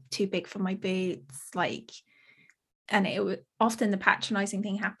like too big for my boots, like, and it was often the patronizing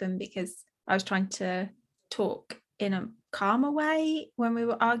thing happened because I was trying to talk in a calmer way when we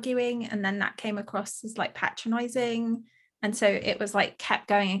were arguing, and then that came across as like patronizing, and so it was like kept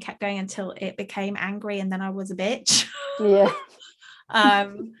going until it became angry, and then I was a bitch. Yeah.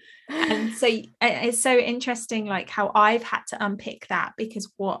 And so it's so interesting, like, how I've had to unpick that,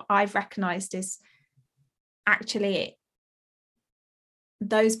 because what I've recognized is actually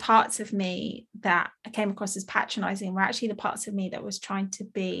those parts of me that came across as patronizing were actually the parts of me that was trying to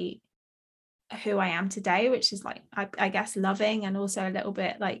be who I am today, which is like, I guess, loving, and also a little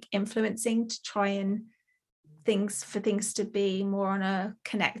bit like influencing, to try and things to be more on a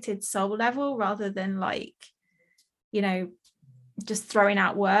connected soul level, rather than like, you know, just throwing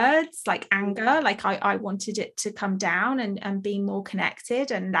out words like anger. Like I wanted it to come down and be more connected,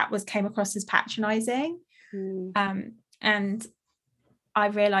 and that came across as patronizing. And I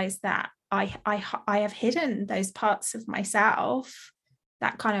realized that I have hidden those parts of myself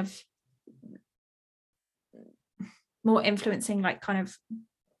that kind of more influencing, like kind of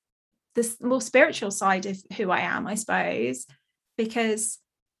this more spiritual side of who I am, I suppose, because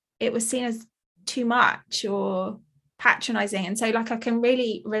it was seen as too much or patronizing. And so like I can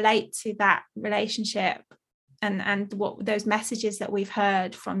really relate to that relationship and what those messages that we've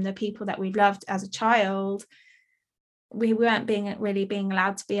heard from the people that we've loved as a child. We weren't really being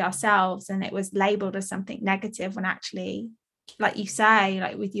allowed to be ourselves, and it was labeled as something negative, when actually, like you say,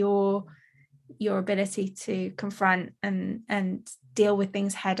 like with your ability to confront and deal with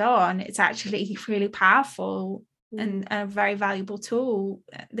things head on, it's actually really powerful and a very valuable tool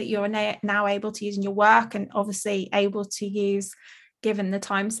that you're now able to use in your work, and obviously able to use given the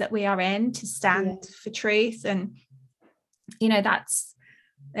times that we are in, to stand for truth. And that's,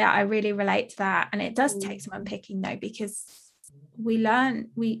 I really relate to that. And it does take some unpicking though, because we learn,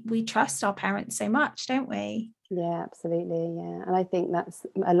 we trust our parents so much, don't we? Yeah, absolutely. Yeah. And I think that's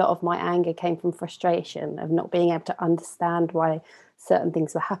a lot of my anger came from frustration of not being able to understand why certain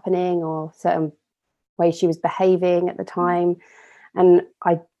things were happening or certain ways she was behaving at the time. And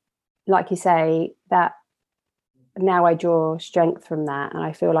I, like you say, that now I draw strength from that, and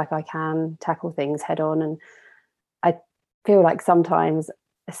I feel like I can tackle things head on. And I feel like sometimes,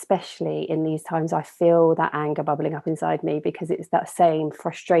 especially in these times, I feel that anger bubbling up inside me, because it's that same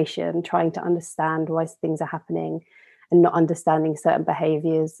frustration trying to understand why things are happening and not understanding certain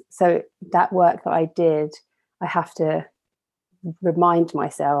behaviors. So that work that I did, I have to remind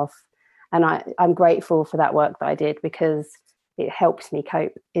myself, and I'm grateful for that work that I did, because it helps me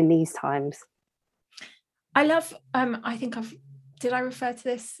cope in these times. I love, I think did I refer to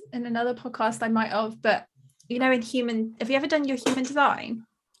this in another podcast? I might have, but have you ever done your human design?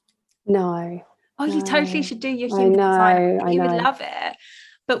 No. Oh, you totally should do your human design. You would love it.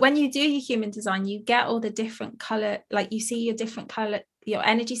 But when you do your human design, you get all the different color, like you see your different color, your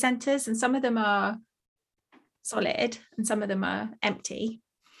energy centers, and some of them are solid and some of them are empty.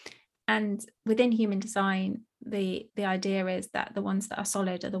 And within human design, the idea is that the ones that are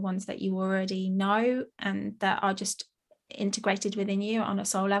solid are the ones that you already know and that are just integrated within you on a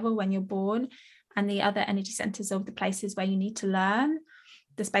soul level when you're born. And the other energy centers are the places where you need to learn,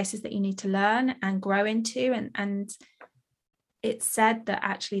 the spaces that you need to learn and grow into. And it's said that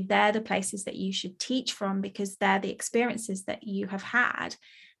actually they're the places that you should teach from, because they're the experiences that you have had.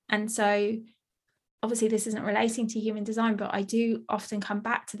 And so obviously this isn't relating to human design, but I do often come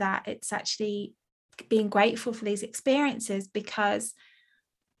back to that. It's actually being grateful for these experiences, because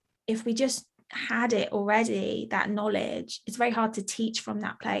if we just had it already, that knowledge, it's very hard to teach from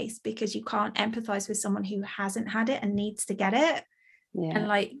that place, because you can't empathize with someone who hasn't had it and needs to get it. Yeah. And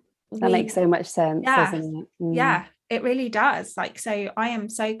like that makes so much sense, doesn't it? Yeah, it really does. Like, so I am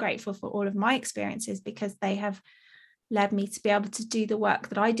so grateful for all of my experiences, because they have led me to be able to do the work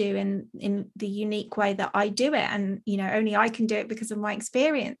that I do in the unique way that I do it. And only I can do it because of my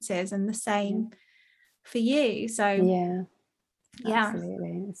experiences, and the same for you. So yeah,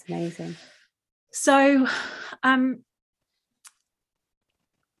 absolutely, it's amazing. So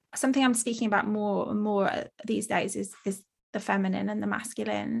something I'm speaking about more and more these days is the feminine and the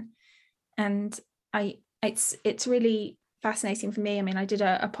masculine. And it's really fascinating for me. I mean, I did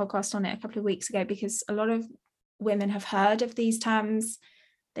a podcast on it a couple of weeks ago, because a lot of women have heard of these terms.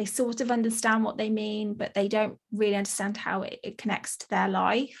 They sort of understand what they mean, but they don't really understand how it connects to their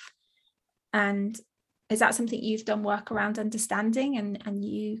life. And is that something you've done work around understanding, and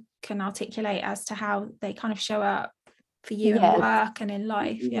you can articulate as to how they kind of show up for you in work and in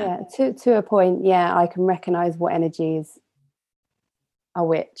life? Yeah, to a point. Yeah, I can recognize what energies are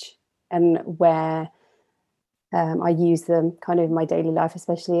which, and where I use them kind of in my daily life,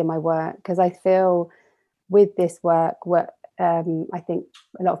 especially in my work, because I feel with this work, I think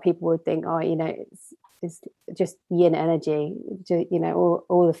a lot of people would think, oh, it's just yin energy,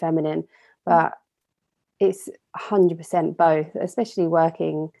 all the feminine, but it's 100% both, especially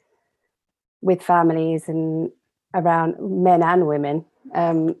working with families and around men and women.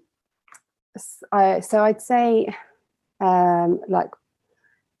 So I'd say, like,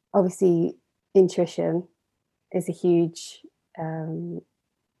 obviously intuition is a huge and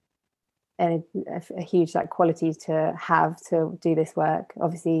a huge like quality to have to do this work.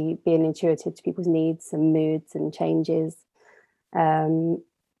 Obviously being intuitive to people's needs and moods and changes,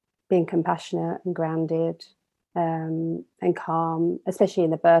 being compassionate and grounded, and calm, especially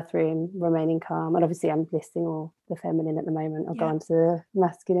in the birth room, remaining calm. And obviously I'm listing all the feminine at the moment. I'll go on to the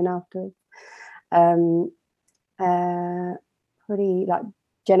masculine afterwards. Pretty like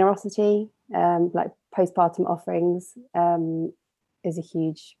generosity, like postpartum offerings is a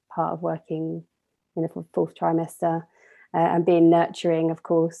huge part of working in the fourth trimester, and being nurturing, of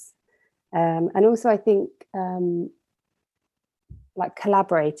course. And also I think like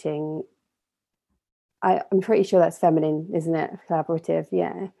collaborating, I'm pretty sure that's feminine, isn't it? Collaborative,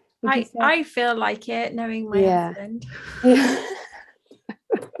 yeah. I feel like it, knowing my husband. Yeah.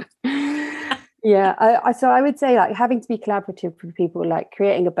 Yeah, so I would say like having to be collaborative with people, like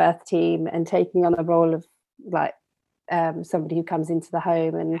creating a birth team and taking on a role of like somebody who comes into the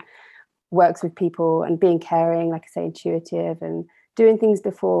home and works with people, and being caring, like I say, intuitive, and doing things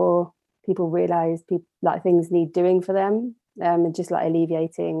before people realize like things need doing for them, and just like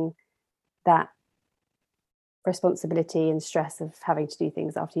alleviating that responsibility and stress of having to do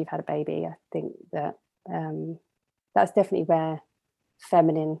things after you've had a baby. I think that that's definitely where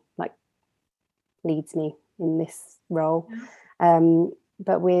feminine like leads me in this role.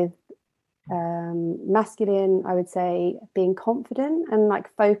 But with masculine, I would say being confident and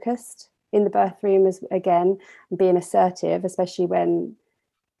like focused in the birth room, as again, being assertive, especially when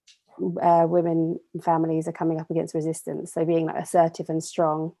women and families are coming up against resistance. So being like assertive and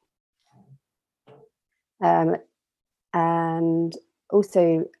strong, and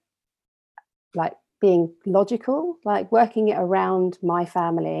also like being logical, like working it around my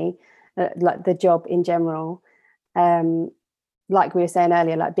family, like the job in general. Like we were saying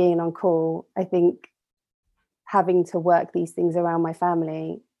earlier, like being on call, I think having to work these things around my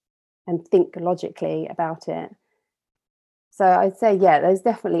family and think logically about it. So I'd say, yeah, there's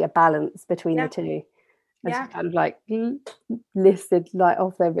definitely a balance between the two. I just kind of like listed like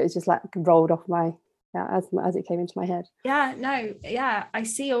off there, but it's just like rolled off my as it came into my head. I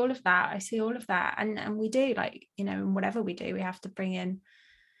see all of that, and we do, like, you know, in whatever we do, we have to bring in,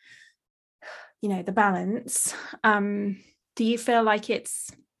 you know, the balance. Do you feel like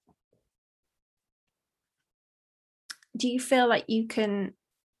you can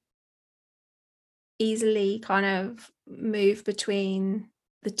easily kind of move between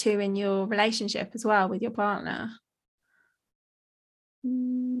the two in your relationship as well with your partner?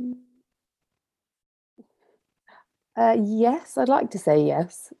 Yes, I'd like to say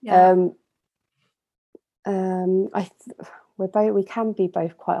yes. We can be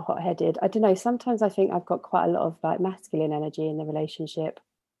both quite hot-headed. I don't know, sometimes I think I've got quite a lot of like masculine energy in the relationship.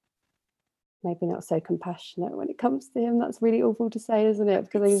 Maybe not so compassionate when it comes to him. That's really awful to say, isn't it?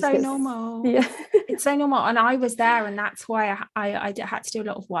 Because it's so normal. Yeah. It's so normal. And I was there, and that's why I had to do a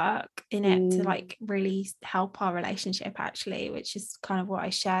lot of work in it to like really help our relationship, actually, which is kind of what I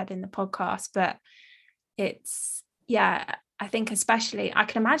shared in the podcast. But it's, yeah, I think especially, I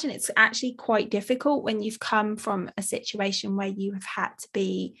can imagine it's actually quite difficult when you've come from a situation where you have had to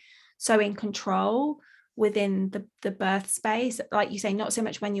be so in control within the birth space, like you say, not so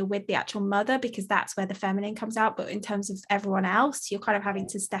much when you're with the actual mother, because that's where the feminine comes out, but in terms of everyone else, you're kind of having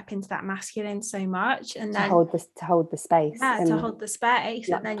to step into that masculine so much, and then hold the space, to hold the space,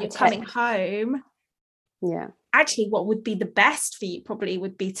 and then you're coming home. Actually, what would be the best for you probably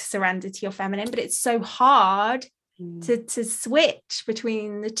would be to surrender to your feminine, but it's so hard to switch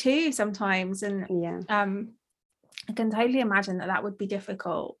between the two sometimes, and I can totally imagine that would be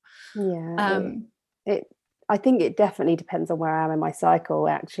difficult. I think it definitely depends on where I am in my cycle,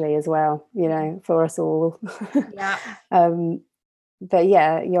 actually, as well, you know, for us all. But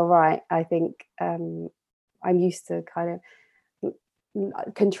yeah, you're right. I think I'm used to kind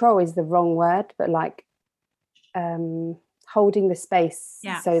of, control is the wrong word, but like holding the space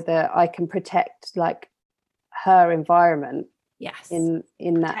so that I can protect like her environment in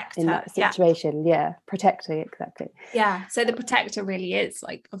that situation. Protecting, exactly. So the protector really is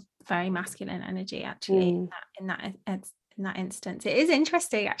like a very masculine energy, actually, in that instance. It is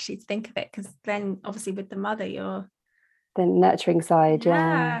interesting actually to think of it, because then obviously with the mother, you're the nurturing side.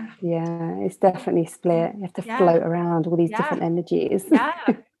 It's definitely split. You have to float around all these different energies.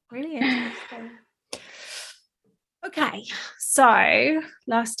 Really interesting. Okay, so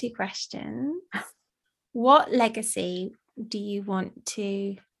last two questions. What legacy do you want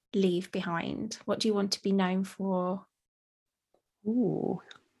to leave behind? What do you want to be known for?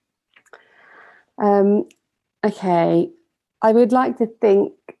 Okay, I would like to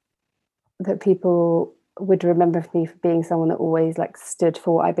think that people would remember me for being someone that always like stood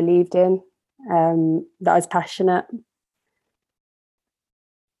for what I believed in, that I was passionate,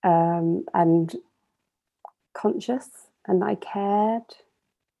 and conscious, and I cared,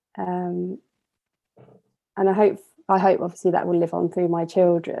 and I hope obviously that will live on through my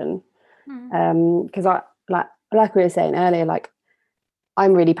children, because I like we were saying earlier, like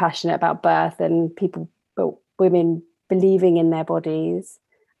I'm really passionate about birth and women believing in their bodies,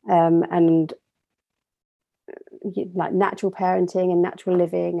 and like natural parenting and natural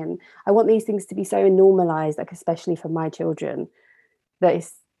living. And I want these things to be so normalized, like especially for my children, that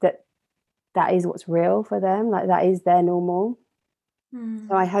that is what's real for them, like that is their normal.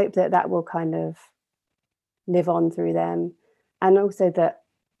 So I hope that will kind of live on through them, and also that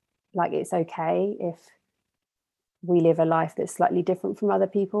like it's okay if we live a life that's slightly different from other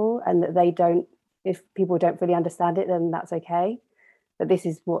people, and that if people don't fully understand it, then that's okay, but this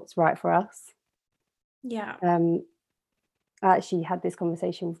is what's right for us. Yeah. I actually had this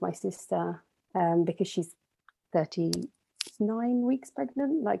conversation with my sister because she's 39 weeks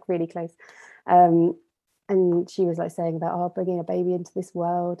pregnant, like really close, and she was like saying about bringing a baby into this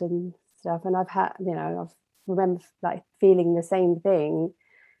world and stuff, and I've remember like feeling the same thing.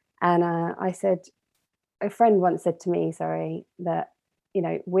 And I said, a friend once said to me, sorry, that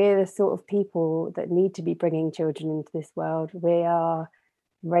we're the sort of people that need to be bringing children into this world. We are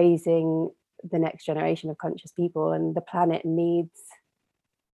raising the next generation of conscious people, and the planet needs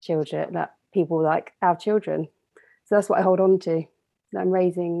children, that people like our children. So that's what I hold on to. I'm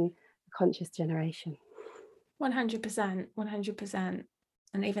raising a conscious generation. 100%.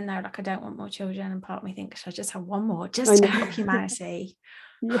 And even though like I don't want more children, and part of me thinks I just have one more just to help humanity.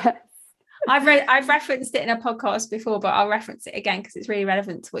 Yes. I've referenced it in a podcast before, but I'll reference it again because it's really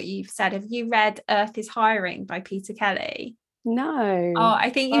relevant to what you've said. Have you read Earth is Hiring by Peter Kelly? No. Oh, I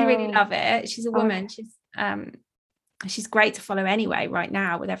think you really love it. She's a woman. Okay. She's great to follow anyway right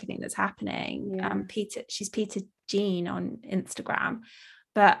now with everything that's happening. Yeah. She's Peter Jean on Instagram,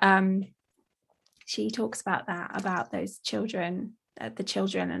 but she talks about those children, the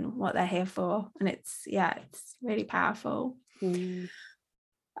children and what they're here for, and it's really powerful.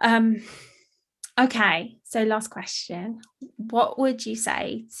 Okay, so last question. What would you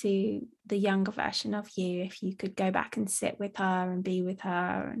say to the younger version of you if you could go back and sit with her and be with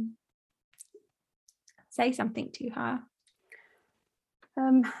her and say something to her?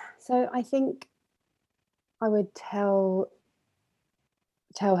 So I think I would tell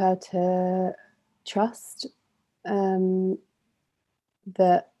her to trust that.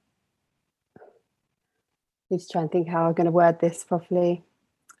 I need to try and think how I'm going to word this properly.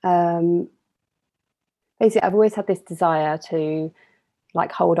 Basically, I've always had this desire to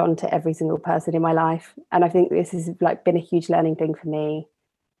like hold on to every single person in my life, and I think this has like been a huge learning thing for me,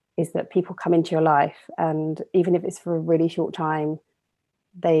 is that people come into your life, and even if it's for a really short time,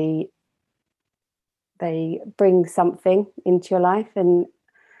 they bring something into your life. And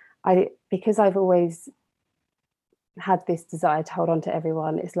because I've always had this desire to hold on to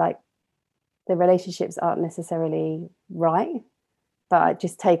everyone, it's like the relationships aren't necessarily right, but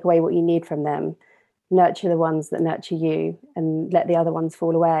just take away what you need from them, nurture the ones that nurture you, and let the other ones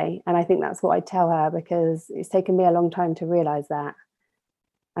fall away. And I think that's what I tell her, because it's taken me a long time to realize that.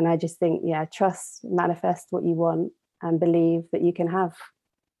 And I just think, trust, manifest what you want, and believe that you can have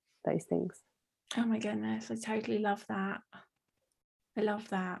those things. Oh my goodness, I totally love that. I love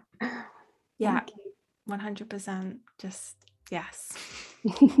that. Yeah, 100%. Just yes.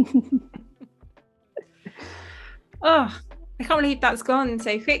 Oh, I can't believe that's gone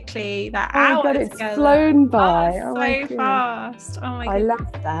so quickly. That hour. God, it's flown by. So fast. Oh my goodness. I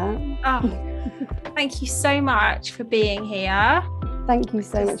love that. Oh, thank you so much for being here. Thank you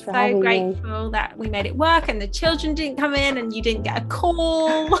so much for having me. So grateful that we made it work and the children didn't come in and you didn't get a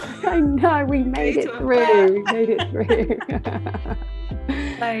call. I know, we made it through.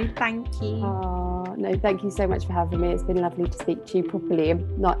 So thank you. Oh, no, thank you so much for having me. It's been lovely to speak to you properly,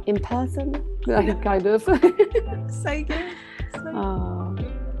 not in person, kind of. So good.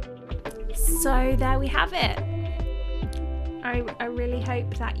 So there we have it. I really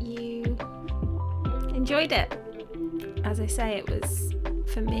hope that you enjoyed it. As I say, it was,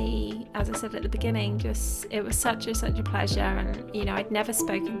 for me, as I said at the beginning, it was such a pleasure. And I'd never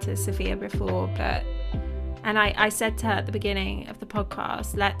spoken to Sophia before, and I said to her at the beginning of the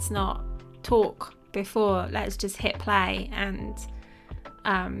podcast, let's not talk before, let's just hit play and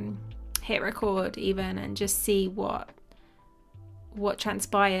hit record even, and just see what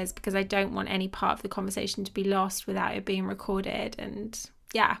transpires, because I don't want any part of the conversation to be lost without it being recorded. And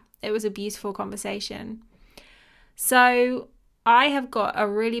it was a beautiful conversation. So I have got a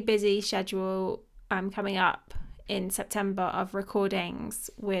really busy schedule coming up in September of recordings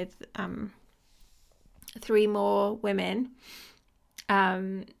with 3 more women,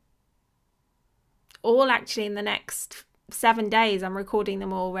 all actually in the next 7 days. I'm recording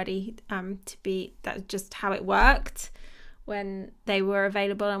them all ready that's just how it worked when they were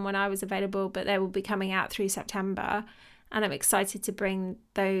available and when I was available, but they will be coming out through September, and I'm excited to bring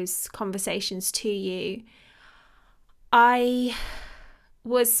those conversations to you. I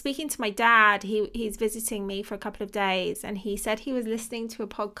was speaking to my dad. He's visiting me for a couple of days, and he said he was listening to a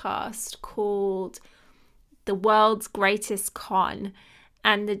podcast called The World's Greatest Con.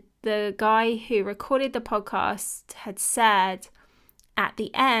 And the guy who recorded the podcast had said at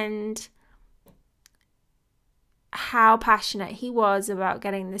the end how passionate he was about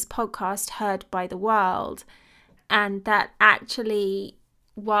getting this podcast heard by the world. And that actually,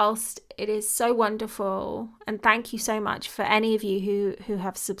 whilst it is so wonderful, and thank you so much for any of you who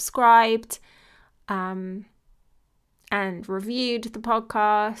have subscribed and reviewed the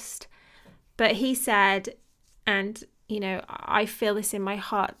podcast, but he said, and you know, I feel this in my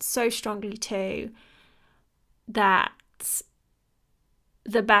heart so strongly too, that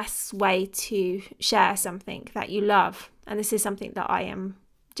the best way to share something that you love, and this is something that I am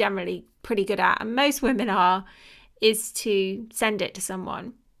generally pretty good at, and most women are, is to send it to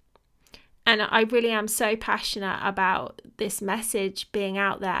someone. And I really am so passionate about this message being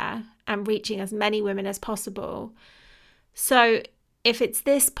out there and reaching as many women as possible. So if it's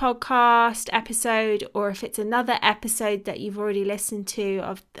this podcast episode, or if it's another episode that you've already listened to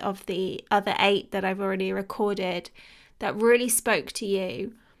of the other 8 that I've already recorded that really spoke to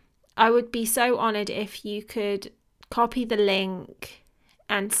you, I would be so honoured if you could copy the link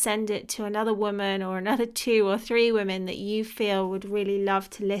and send it to another woman or another 2 or 3 women that you feel would really love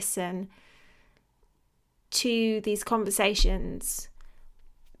to listen to these conversations,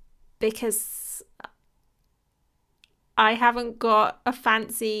 because I haven't got a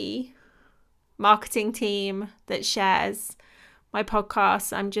fancy marketing team that shares my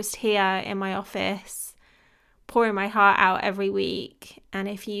podcast. I'm just here in my office pouring my heart out every week. And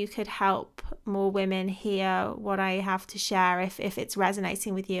if you could help more women hear what I have to share, if it's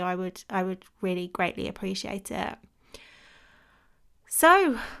resonating with you, I would really greatly appreciate it.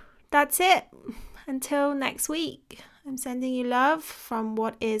 So that's it. Until next week, I'm sending you love from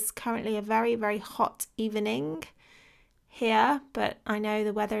what is currently a very, very hot evening here, but I know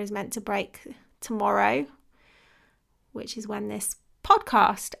the weather is meant to break tomorrow, which is when this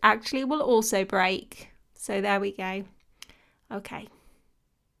podcast actually will also break. So there we go. Okay.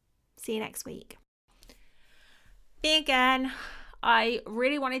 See you next week. Me again. I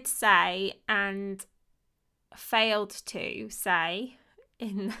really wanted to say, and failed to say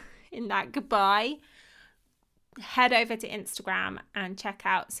in that goodbye, head over to Instagram and check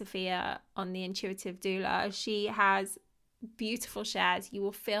out Sophia on the Intuitive Doula. She has beautiful shares. You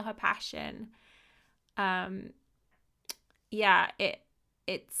will feel her passion.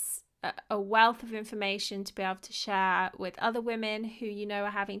 It's a wealth of information to be able to share with other women who you know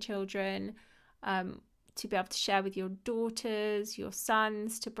are having children, to be able to share with your daughters, your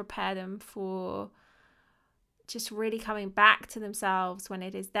sons, to prepare them for just really coming back to themselves when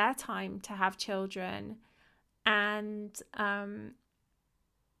it is their time to have children. And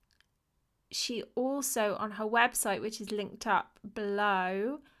she also, on her website, which is linked up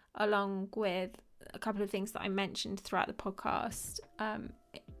below, along with a couple of things that I mentioned throughout the podcast,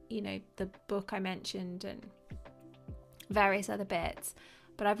 the book I mentioned and various other bits,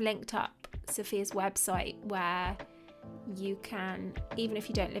 but I've linked up Sophia's website where you can, even if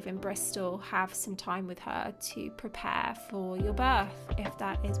you don't live in Bristol, have some time with her to prepare for your birth, if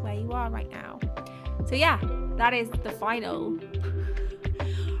that is where you are right now. So yeah, that is the final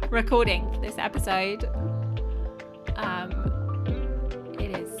recording for this episode.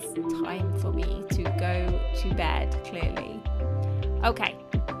 It is time for me to go to bed, clearly. Okay,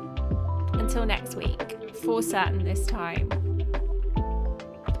 until next week, for certain this time.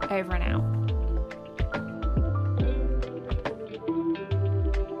 Over and out.